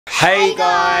Hey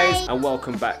guys, and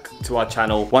welcome back to our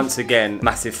channel. Once again,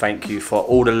 massive thank you for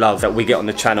all the love that we get on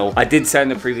the channel. I did say in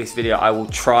the previous video I will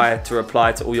try to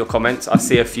reply to all your comments. I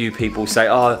see a few people say,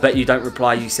 oh, I bet you don't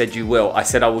reply, you said you will. I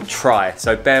said I will try,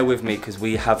 so bear with me because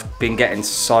we have been getting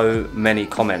so many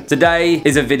comments. Today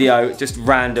is a video just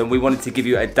random. We wanted to give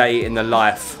you a day in the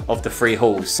life of the free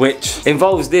hauls, which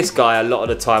involves this guy a lot of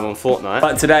the time on Fortnite.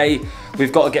 But today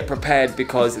we've got to get prepared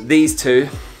because these two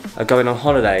are going on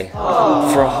holiday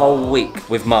for a whole week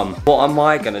with mum. What am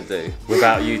I gonna do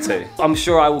without you two? I'm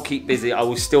sure I will keep busy. I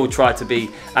will still try to be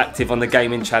active on the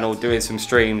gaming channel, doing some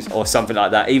streams or something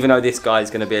like that, even though this guy is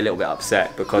gonna be a little bit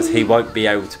upset because he won't be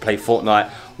able to play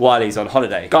Fortnite while he's on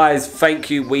holiday. Guys,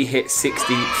 thank you. We hit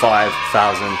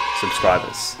 65,000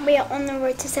 subscribers. We are on the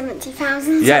road to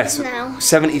 70,000 yes, subs now.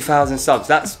 70,000 subs.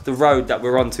 That's the road that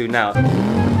we're on to now.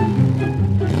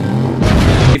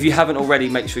 If you haven't already,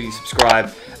 make sure you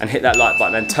subscribe and hit that like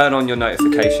button and turn on your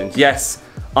notifications. Yes,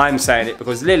 I'm saying it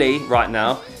because Lily right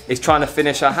now is trying to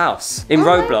finish her house in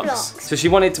Roblox. So she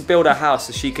wanted to build a house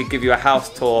so she could give you a house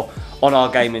tour on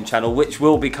our gaming channel, which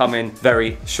will be coming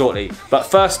very shortly. But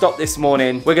first stop this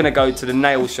morning, we're gonna go to the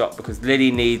nail shop because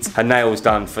Lily needs her nails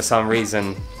done for some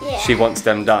reason. Yeah. She wants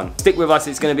them done. Stick with us,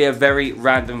 it's gonna be a very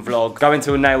random vlog. Going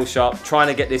to a nail shop, trying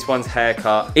to get this one's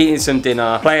haircut, eating some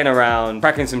dinner, playing around,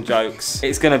 cracking some jokes.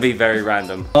 It's gonna be very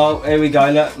random. Oh, here we go,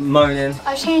 look, moaning.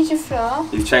 I've changed the floor.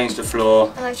 You've changed the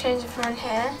floor. And I've changed the front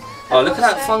here. Oh, look at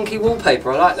that funky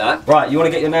wallpaper, I like that. Right, you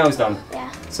wanna get your nails done? Yeah.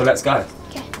 So let's go.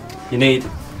 Okay. We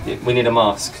need a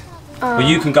mask. Well,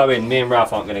 you can go in. Me and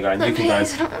Ralph aren't going to go in. You can go in.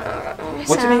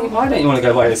 What do you mean? Why don't you want to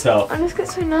go by yourself? I just get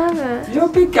so nervous. You're a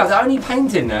big girl. They're only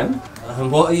painting them.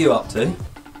 And what are you up to?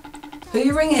 Who are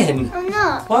you ringing? I'm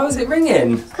not. Why was it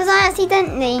ringing? Because I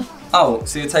accidentally. Oh,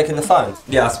 so you're taking the phone?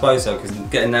 Yeah, I suppose so, because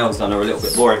getting nails done are a little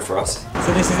bit boring for us.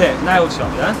 So this is it, nail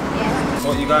shop, yeah? Yeah.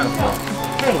 What are you going for?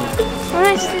 Well,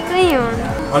 that's the green one.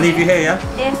 I'll leave you here,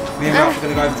 yeah? Yeah. Me and Ralph are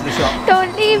going to go over to the shop.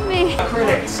 Don't leave me.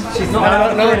 Acrylic's. She's not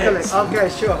allowed acrylics. Okay,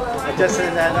 sure. I just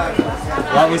said that now.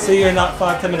 Right, we'll see you in like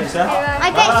 5–10 minutes, yeah?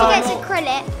 I guess she gets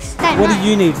acrylics. What do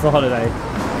you need for holiday?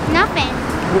 Nothing.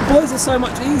 Well, boys are so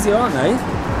much easier, aren't they?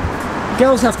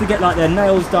 Girls have to get like their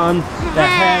nails done, their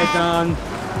hair done,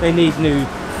 they need new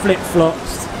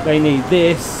flip-flops, they need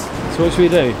this. So what should we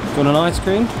do? Do you want an ice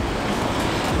cream?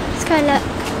 Let's go look.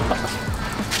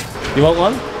 You want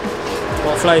one?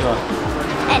 What flavour?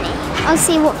 Any. I'll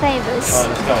see what flavours.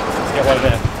 Alright, let's go. Let's get one of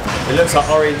them. It looks like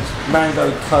orange, mango,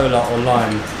 cola or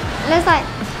lime. It looks like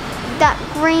that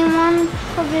green one,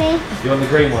 probably. You want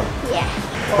the green one? Yeah.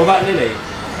 What about Lily?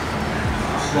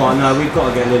 Well, no, we've got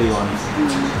to get Lily one.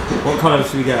 What colour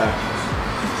should we get her?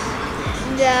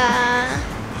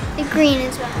 The green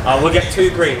as well. Oh, we'll get 2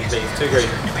 green, please. 2 green.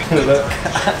 Look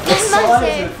at the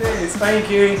size of this. Thank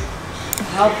you.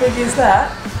 How big is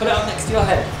that? Put it up next to your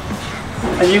head.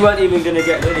 And you weren't even going to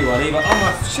get Lily one either. Oh,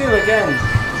 my shoe again.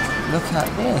 Look at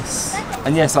this.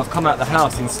 And yes, I've come out the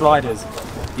house in sliders.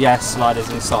 Yes, sliders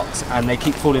and socks. And they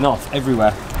keep falling off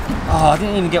everywhere. Oh, I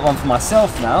didn't even get one for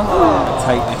myself now. I'll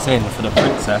take this in for the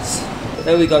princess.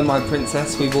 There we go, my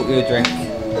princess. We bought you a drink.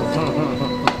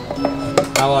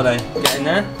 How are they? Getting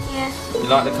there? Yeah. You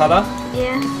like the colour?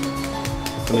 Yeah.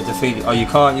 Can we defeat it? Oh, you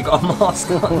can't. You got a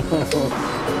mask on.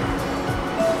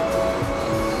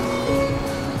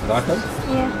 You like them?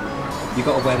 Yeah. You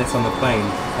got to wear this on the plane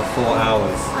for 4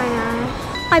 hours. I know.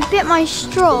 I bit my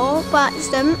straw by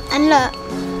accident and look.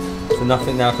 So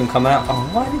nothing now can come out. Oh,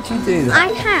 why did you do that?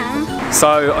 I can.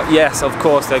 So yes, of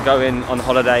course they're going on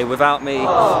holiday without me,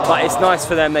 but it's nice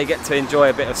for them. They get to enjoy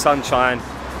a bit of sunshine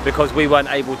because we weren't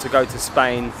able to go to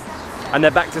Spain, and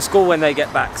they're back to school when they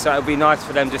get back. So it'll be nice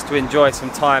for them just to enjoy some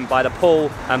time by the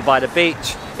pool and by the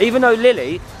beach. Even though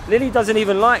Lily doesn't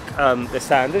even like the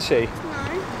sand, does she?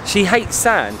 No. She hates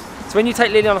sand. So when you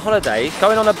take Lily on holiday,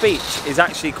 going on a beach is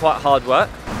actually quite hard work.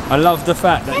 I love the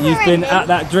fact that you've been at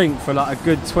that drink for like a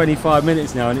good 25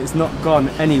 minutes now and it's not gone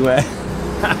anywhere.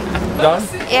 Done?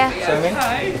 Yeah. Show me.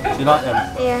 Do you like them?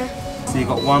 Yeah. So you've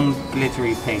got one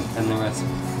glittery pink and the rest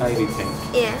baby pink.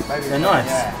 Yeah. They're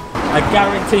nice. I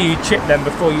guarantee you chip them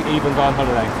before you even go on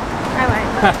holiday. I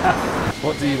won't.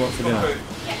 What do you want for dinner?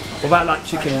 What about like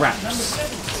chicken wraps?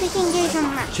 Chicken goose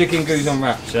on wraps. Chicken goose on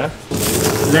wraps, yeah?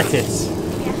 Lettuce.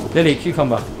 Yeah. Lily,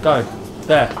 cucumber. Go.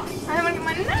 There. I don't want to get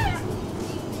my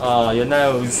nails. Oh, your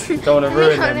nails. Don't want to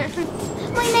ruin them.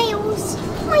 My nails.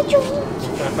 My jaw.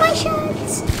 My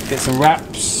shirts. Get some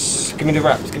wraps. Give me the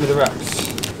wraps. Give me the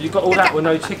wraps. You've got all that with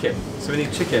no chicken, so we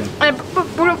need chicken.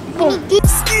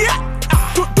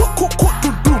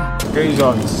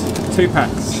 Goosons, 2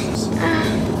 packs.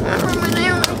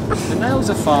 The nails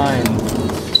are fine.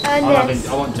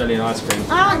 I want jelly and ice cream.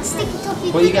 I want sticky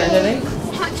toffee pudding. What are you getting, Lily?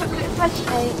 Hot chocolate fudge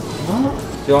cake.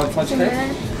 What? Do you want fudge cake?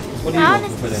 Yeah. What do you want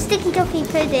for a pudding? sticky toffee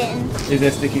pudding. Is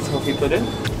there sticky toffee pudding?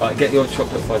 Right, get your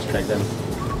chocolate fudge cake then.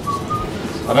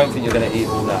 I don't think you're going to eat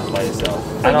all that by yourself.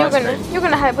 But you're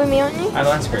gonna help with me, aren't you? And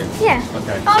ice cream? Yeah.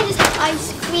 Okay. I just want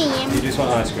ice cream. You just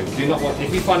want ice cream. Do you not want,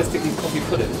 if you find a sticky toffee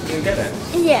pudding, you can get it.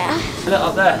 Yeah. Put it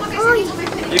up there. Oh,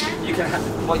 You can have,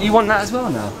 what, you want that as well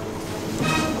now?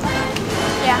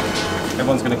 yeah.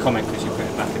 Everyone's going to comment because you put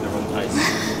it back in the wrong place.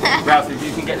 Ralph, if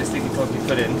you can get the sticky toffee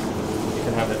pudding, you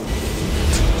can have it.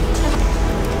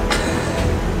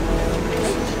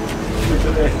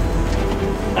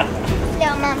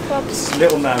 Little man problems.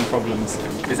 Little man problems.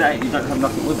 Is that it? You don't have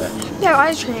nothing with it? Yeah,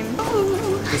 ice cream.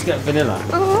 Just get vanilla.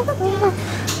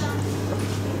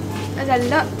 There's a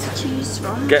lot to choose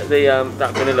from. Get the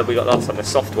that vanilla we got last time, the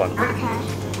soft one. Okay. I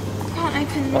can't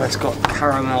open Oh, this. it's got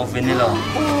caramel vanilla.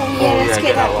 Oh, yeah, let's yeah,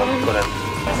 get that one. Got it.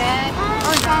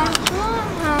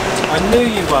 I knew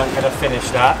you weren't going to finish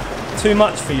that. Too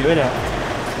much for you, innit?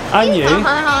 And you.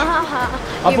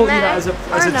 I bought you that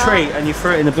as a treat and you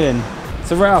threw it in the bin.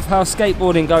 So Ralph, how's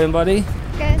skateboarding going, buddy?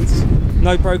 Good.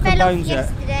 No broken Fell off bones yet?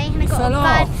 yesterday and fell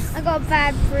off. I got a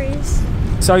bad bruise.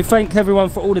 So thank everyone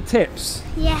for all the tips.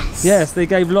 Yes. Yes, they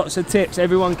gave lots of tips.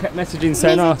 Everyone kept messaging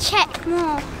saying, Need oh. to check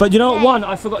more. But you know what, one,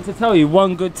 I forgot to tell you,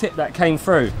 one good tip that came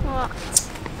through. What?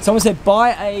 Someone said buy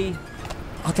a,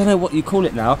 I don't know what you call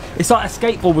it now. It's like a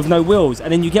skateboard with no wheels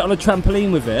and then you get on a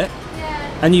trampoline with it.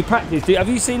 And you practice. Have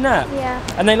you seen that? Yeah.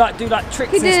 And they like do like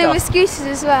tricks You and do it stuff. with scooters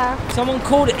as well. Someone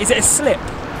called it, is it a slip?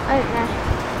 I don't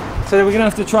know. So we're gonna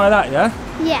have to try that, yeah?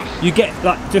 Yeah. You get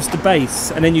like just the base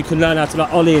and then you can learn how to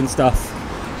like ollie and stuff.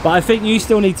 But I think you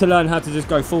still need to learn how to just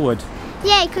go forward.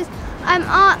 Yeah, because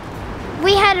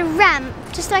we had a ramp,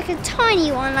 just like a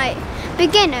tiny one, like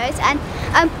beginners, and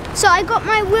so I got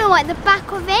my wheel at the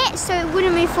back of it so it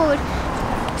wouldn't move forward.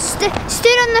 Stood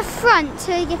on the front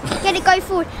to get it go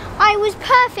forward. I was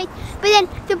perfect, but then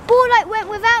the ball like went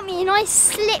without me and I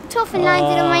slipped off and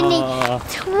landed on my knee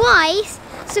twice,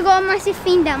 so got a massive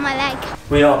thing down my leg.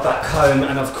 We are back home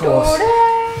and of course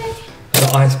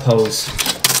the ice poles.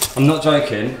 I'm not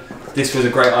joking, this was a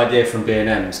great idea from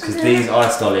B&M's because these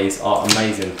ice dollies are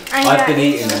amazing. I've been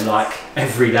eating them like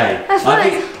every day.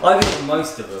 I've eaten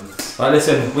most of them. Right,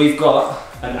 listen, we've got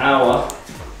an hour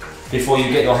before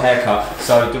you get your haircut.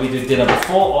 So do we do dinner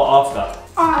before or after?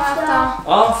 After.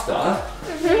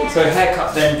 After? So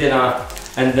haircut, then dinner,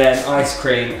 and then ice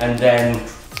cream, and then...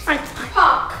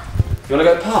 Park. You want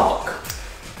to go park?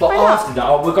 But after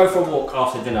that, we'll go for a walk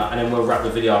after dinner and then we'll wrap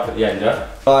the video up at the end, yeah?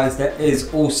 Guys, there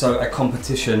is also a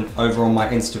competition over on my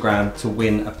Instagram to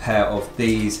win a pair of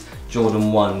these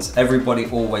Jordan 1s. Everybody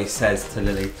always says to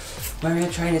Lily, where are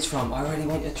your trainers from? I really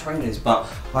want your trainers. But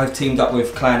I've teamed up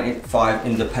with Clan 5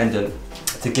 Independent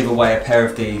to give away a pair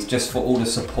of these just for all the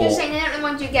support. You're saying they're not the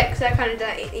ones you get because they're kind of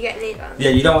dirty. You get these ones.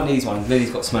 Yeah, you don't want these ones. Lily's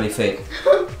got smelly feet.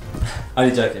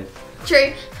 Only joking.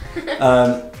 True.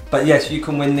 But yes, you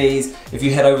can win these if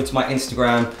you head over to my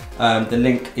Instagram. The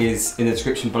link is in the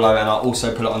description below and I'll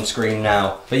also put it on screen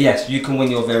now. But yes, you can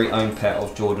win your very own pair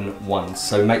of Jordan 1s.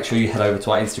 So make sure you head over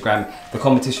to our Instagram. The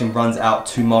competition runs out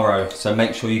tomorrow, so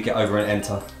make sure you get over and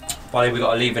enter. Finally, we've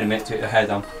got to leave in a minute to get your hair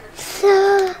done.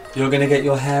 You're going to get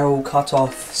your hair all cut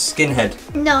off,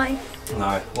 skinhead? No.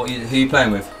 No. Who are you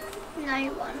playing with? No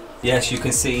one. Yes, you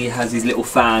can see he has his little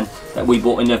fan that we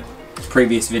bought in the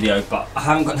previous video, but I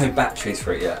haven't got no batteries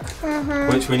for it yet.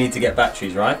 Which we need to get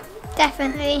batteries, right?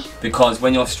 Definitely. Because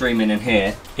when you're streaming in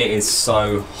here, it is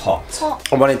so hot.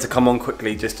 I wanted to come on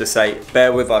quickly just to say,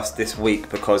 bear with us this week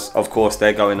because of course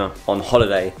they're going on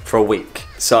holiday for a week.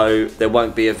 So there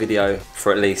won't be a video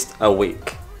for at least a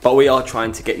week. But we are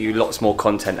trying to get you lots more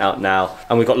content out now,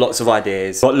 and we've got lots of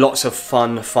ideas, got lots of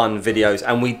fun videos,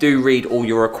 and we do read all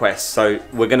your requests, so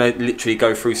we're gonna literally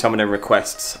go through some of them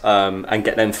requests and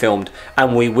get them filmed,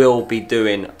 and we will be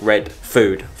doing red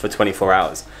food for 24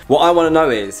 hours. What I want to know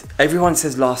is, everyone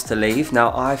says last to leave.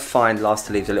 Now I find last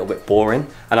to leave a little bit boring,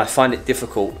 and I find it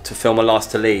difficult to film a last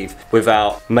to leave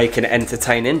without making it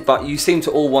entertaining, but you seem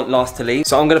to all want last to leave,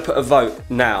 so I'm going to put a vote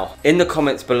now in the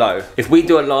comments below. If we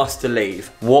do a last to leave,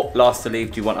 what last to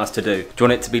leave do you want us to do? Do you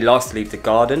want it to be last to leave the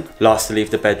garden, last to leave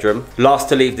the bedroom, last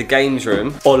to leave the games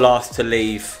room, or last to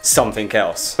leave something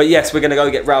else? But yes, we're going to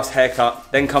go get Ralph's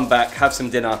haircut, then come back, have some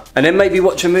dinner, and then maybe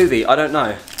watch a movie. I don't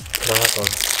know. Can I have one?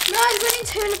 No, I'm running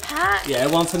 2 in a pack. Yeah,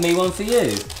 one for me, one for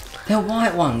you. They're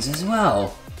white ones as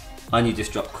well. And you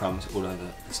just dropped crumbs all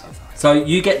over the sofa. So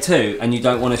you get 2 and you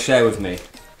don't want to share with me.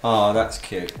 Oh, that's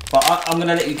cute. But I'm going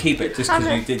to let you keep it just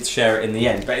because you did share it in the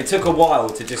end. But it took a while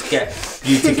to just get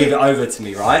you to give it over to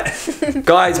me, right?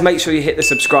 Guys, make sure you hit the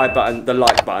subscribe button, the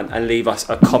like button, and leave us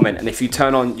a comment. And if you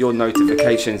turn on your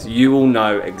notifications, you will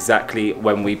know exactly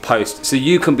when we post. So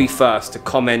you can be first to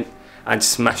comment and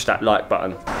smash that like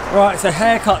button. Right, it's a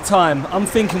haircut time. I'm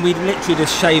thinking we'd literally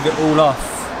just shave it all off.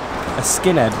 A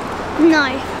skinhead.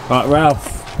 No. Right,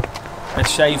 Ralph,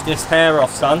 let's shave this hair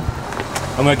off, son.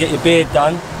 I'm going to get your beard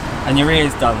done and your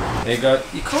ears done. There you go.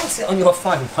 You can't sit on your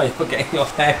phone while you're getting your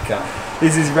hair cut.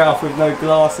 This is Ralph with no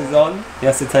glasses on. He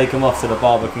has to take them off so the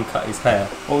barber can cut his hair.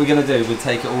 What we're going to do, we'll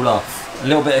take it all off. A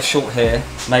little bit of short hair,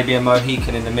 maybe a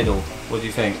Mohican in the middle. What do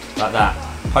you think? Like that?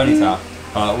 Ponytail.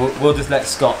 Alright, we'll just let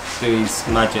Scott do his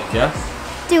magic, yeah?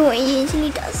 Do what he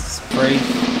usually does. 3,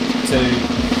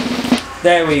 2...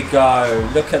 There we go.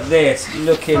 Look at this.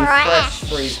 Looking fresh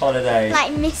for his holiday.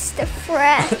 Like Mr.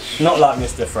 Fresh. Not like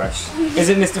Mr. Fresh. Is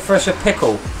it Mr. Fresh a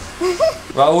pickle?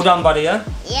 Right, all done, buddy, yeah?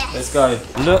 Yes. Let's go.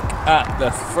 Look at the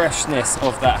freshness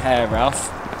of that hair, Ralph.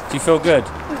 Do you feel good?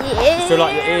 Yeah. You feel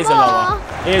like your ears are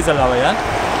lower? Ears are lower, yeah?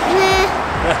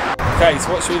 Nah. Okay,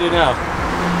 so what should we do now?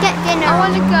 Get dinner. I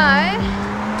want to go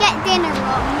Get dinner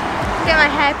on. get my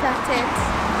hair plaited.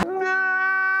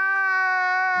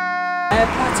 Hair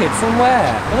plaited? From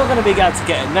where? We're not going to be able to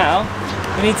get it now.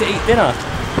 We need to eat dinner.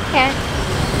 Okay.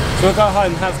 So we'll go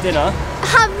home, have dinner.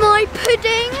 Have my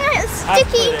pudding. Sticky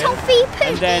pudding, toffee pudding.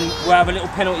 And then we'll have a little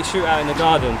penalty shootout in the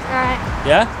garden. Right.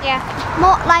 Yeah? Yeah.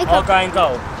 Not like I'll go in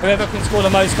goal. Whoever can score the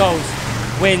most goals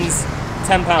wins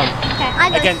 £10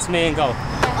 I against me in goal.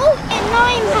 Oh,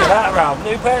 and Look at that, Ralph.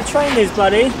 New pair of trainers,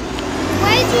 buddy.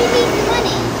 Where do you leave the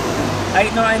money?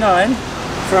 $8.99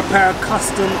 for a pair of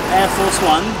custom Air Force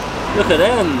One. Look at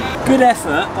them. Good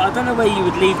effort, but I don't know where you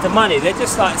would leave the money. They're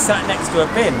just like sat next to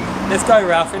a bin. Let's go,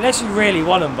 Ralph, unless you really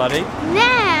want them, buddy.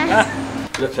 Nah.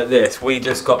 Look at this. We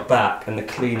just got back and the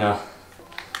cleaner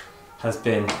has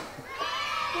been...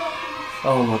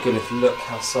 Oh my goodness, look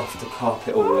how soft the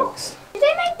carpet all looks. Did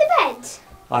they make the bed?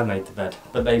 I made the bed,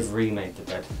 but they've remade the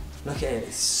bed. Look at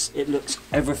it, it looks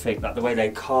everything, like the way they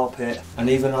carpet, and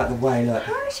even like the way, look.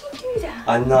 How does she do that?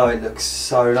 I know, it looks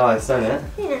so nice, doesn't it?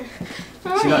 Yeah.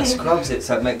 She like scrubs it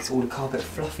so it makes all the carpet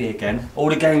fluffy again. All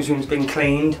the games room's been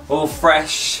cleaned, all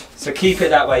fresh. So keep it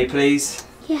that way, please.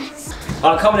 Yes.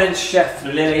 Alright, come in, Chef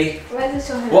Lily. Where's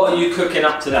the What are you cooking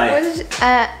up today? Where's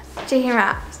chicken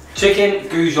wraps? Chicken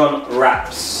goujon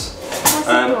wraps.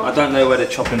 I don't know where the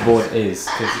chopping board is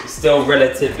because it's still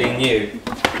relatively new.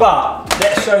 But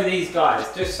let's show these guys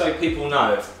just so people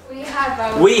know. We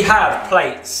have We have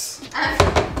plates.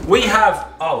 We have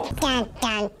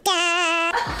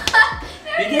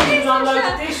you didn't even unload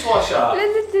the dishwasher.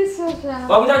 Where's the dishwasher?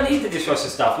 Well, we don't need the dishwasher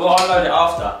stuff. We'll unload it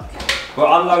after.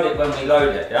 We'll unload it when we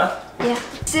load it, yeah? Yeah.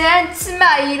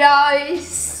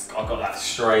 Tomatoes. I got that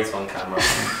straight on camera.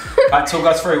 Right, talk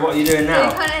us through. What are you doing So now?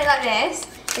 you cut it like this,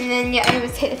 and then you're able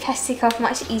to take the plastic off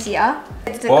much easier.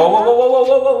 Whoa, whoa, whoa, whoa, whoa,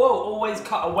 whoa, whoa, whoa. Always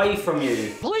cut away from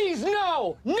you. Please,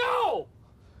 no! No!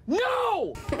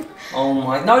 No! Oh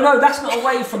my, no, that's not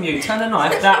away from you. Turn the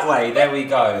knife that way, there we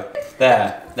go.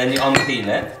 There, then you unpeel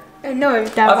it. Oh no,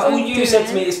 Dad. I thought you said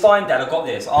to me, it's fine, Dad, I got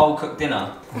this. I'll cook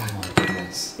dinner. Oh my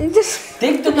goodness. Just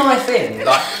Dig the knife in,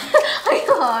 like. I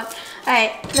can't.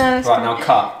 Right, no. Right, now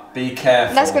cut. Be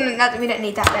careful. We don't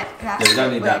need that bit. Yeah, we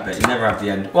don't need that bit. You never have the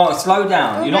end. Well, slow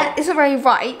down. It's not very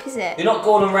ripe, is it? You're not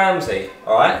Gordon Ramsay,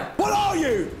 all right? What are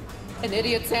you? An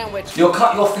idiot sandwich. You'll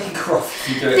cut your finger off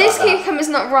if you do it This like that. cucumber's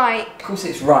not ripe. Of course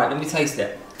it's right. Let me taste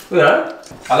it. Yeah.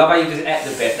 I love how you just ate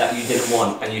the bit that you didn't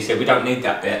want and you said we don't need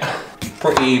that bit.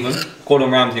 Pretty even. Gordon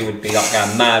Ramsay would be like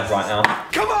going mad right now.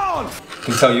 Come on! I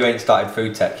can tell you ain't started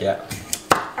food tech yet.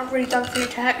 I've really done food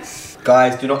tech.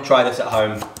 Guys, do not try this at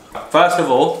home. First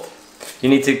of all, you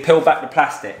need to peel back the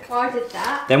plastic. Well, I did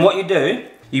that. Then what you do,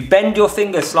 you bend your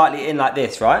fingers slightly in like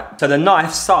this, right? So the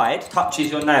knife side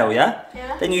touches your nail, yeah?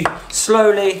 Yeah. Then you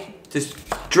slowly just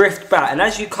drift back, and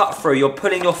as you cut through, you're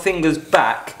pulling your fingers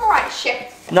back. Alright,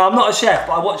 chef. No, I'm not a chef,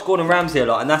 but I watch Gordon Ramsay a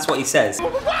lot, and that's what he says.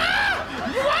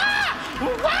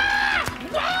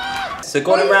 So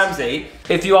Gordon Ramsay,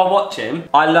 if you are watching,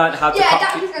 I learned how to cut...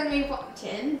 Yeah, Daddy's going to be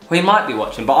watching. Well, he might be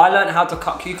watching, but I learned how to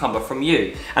cut cucumber from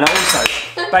you. And I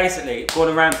also, basically,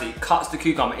 Gordon Ramsay cuts the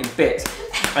cucumber in bits.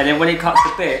 And then when he cuts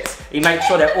the bits, he makes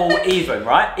sure they're all even,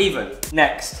 right? Even.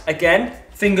 Next. Again,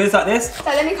 fingers like this. So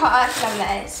let me cut out some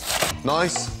layers.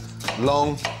 Nice,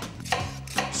 long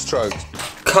strokes.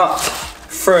 Cut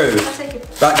through,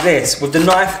 like this, with the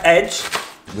knife edge.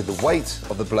 With the weight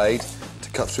of the blade to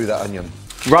cut through that onion.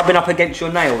 Rubbing up against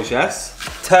your nails, yes?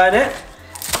 Turn it.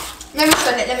 Let me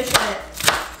turn it, let me turn it.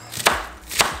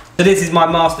 So this is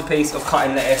my masterpiece of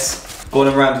cutting lettuce.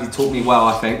 Gordon Ramsay taught me well,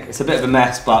 I think. It's a bit of a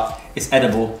mess, but it's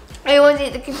edible. I always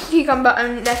eat the cucumber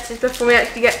and lettuce before we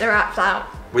actually get the wraps out.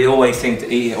 We always seem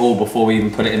to eat it all before we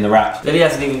even put it in the wrap. Lily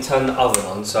hasn't even turned the oven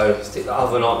on, so stick the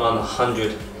oven on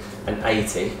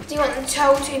 180. Do you want the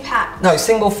whole 2-pack? No,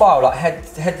 single file, like head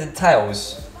to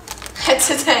tails. Head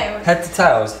to tail. Head to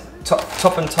tails,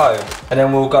 top and toe. And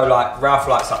then we'll go like, Ralph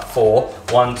likes like 4.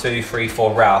 1, 2, 3,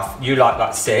 4, Ralph. You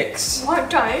like 6. What,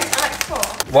 don't? I like 4.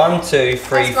 1, 2, 3,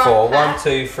 That's 4. one 1,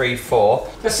 2, 3, 4.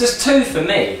 That's just 2 for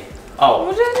me. Oh.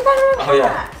 What did I Oh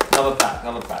yeah, another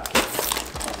pack.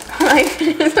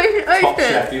 Open. Top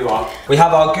chef you are. We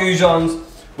have our goujons,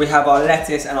 we have our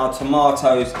lettuce and our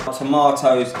tomatoes,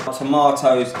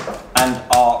 and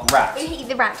our wraps. We eat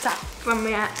the wraps up when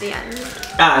we're at the end.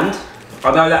 And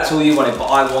I know that's all you wanted, but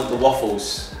I want the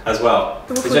waffles as well.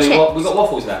 The waffle Is there any chips. we got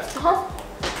waffles left? Uh-huh.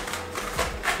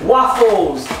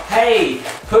 Waffles! Hey,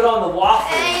 put on the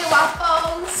waffles. Hey,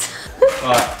 waffles.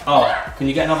 Right. Oh, can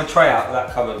you get another tray out of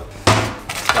that cupboard?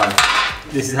 Done.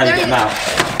 This is how you get them out.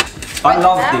 I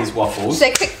love these waffles.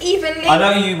 So cook evenly. I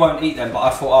know you won't eat them, but I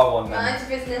thought I want them. Mind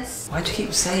your business. Why do you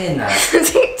keep saying that?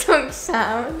 TikTok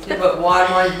sound. Yeah, but why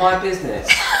am I my business?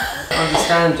 I don't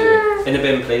understand you. In the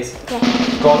bin, please. Yeah.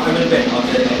 Go on, I'm in the bin. I'll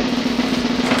get it in.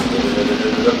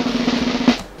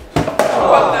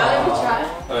 Well done, let me try.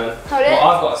 Hold it. Well,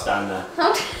 I've got to stand there.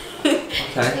 Hold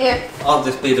Okay. Yeah. I'll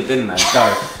just be the bin man. Go.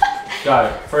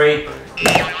 Go. 3.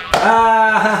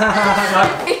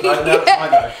 Ah! No, I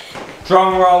go.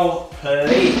 Drum roll,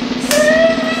 please.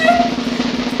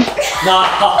 No,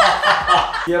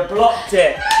 you blocked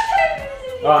it.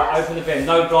 Right, open the bin.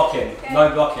 No blocking. Okay. No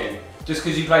blocking. Just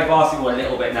because you play basketball a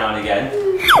little bit now and again.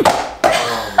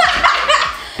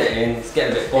 Get in. It's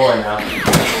getting a bit boring now.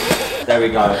 There we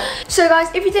go. So guys,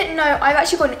 if you didn't know, I've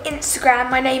actually got an Instagram.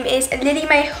 My name is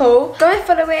Lilly-May Hall. Go and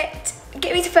follow it.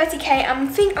 Get me to 30k.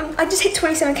 I just hit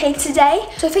 27k today.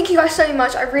 So thank you guys so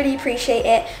much. I really appreciate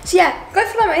it. So yeah, go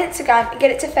follow my Instagram and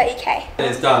get it to 30k.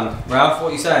 It's done. Ralph, what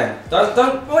are you saying?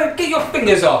 Don't, wait, get your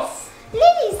fingers off.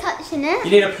 Lily's touching it.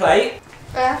 You need a plate.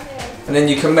 And then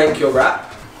you can make your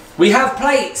wrap. We have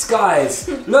plates, guys.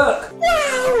 Look.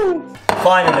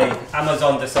 Finally,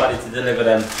 Amazon decided to deliver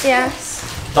them. Yes.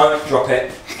 Don't drop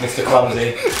it, Mr.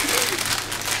 Clumsy.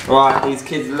 Right, these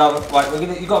kids love it.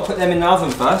 Right, you got to put them in the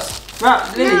oven first.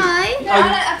 Right, Lily. No.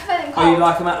 I prefer them cold. Oh, you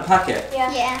like them out the packet?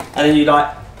 Yeah. And then you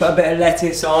like put a bit of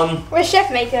lettuce on. We're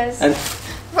chef makers. And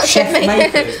What chef chef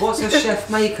makers? makers? What's a chef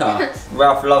maker?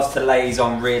 Ralph loves to lay his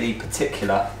on really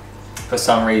particular for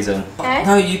some reason. Okay.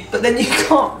 No, but then you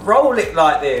can't roll it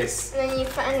like this. And then you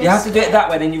put in You have to do it that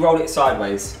way, then you roll it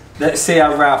sideways. Let's see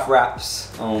how Ralph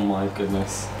wraps. Oh my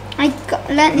goodness. I got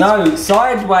learnt this No,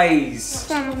 sideways.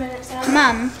 from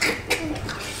Mum.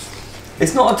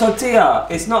 It's not a tortilla.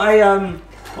 It's not a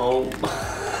Oh.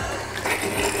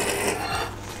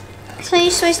 So you're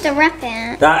supposed to wrap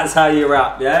it. That's how you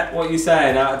wrap, yeah? What are you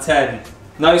saying out of 10?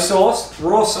 No sauce?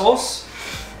 Raw sauce?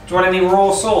 Do you want any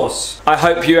raw sauce? I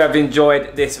hope you have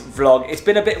enjoyed this vlog. It's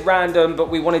been a bit random, but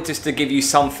we wanted just to give you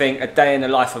something, a day in the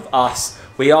life of us.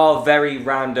 We are very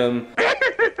random.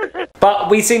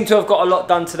 But we seem to have got a lot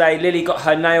done today. Lily got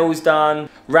her nails done,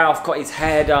 Ralph got his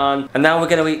hair done, and now we're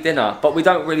going to eat dinner. But we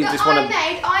don't really just want to...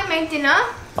 I made dinner.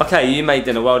 Okay, you made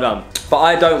dinner, well done. But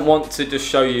I don't want to just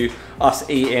show you us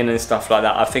eating and stuff like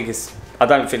that. I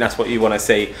don't think that's what you want to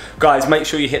see. Guys, make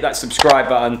sure you hit that subscribe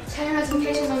button. Turn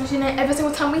notifications on so you know every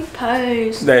single time we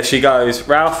post. There she goes.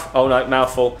 Ralph, oh no,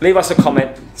 mouthful. Leave us a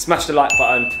comment, smash the like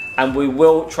button, and we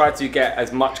will try to get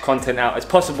as much content out as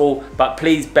possible, but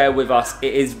please bear with us.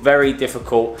 It is very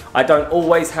difficult. I don't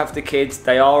always have the kids.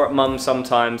 They are at mum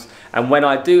sometimes, and when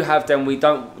I do have them, we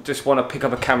don't just want to pick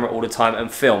up a camera all the time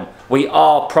and film. We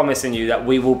are promising you that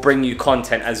we will bring you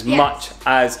content as much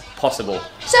as possible.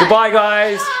 So, goodbye,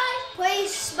 guys. Bye.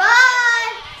 Please.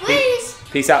 Bye. Please.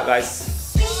 Peace out, guys.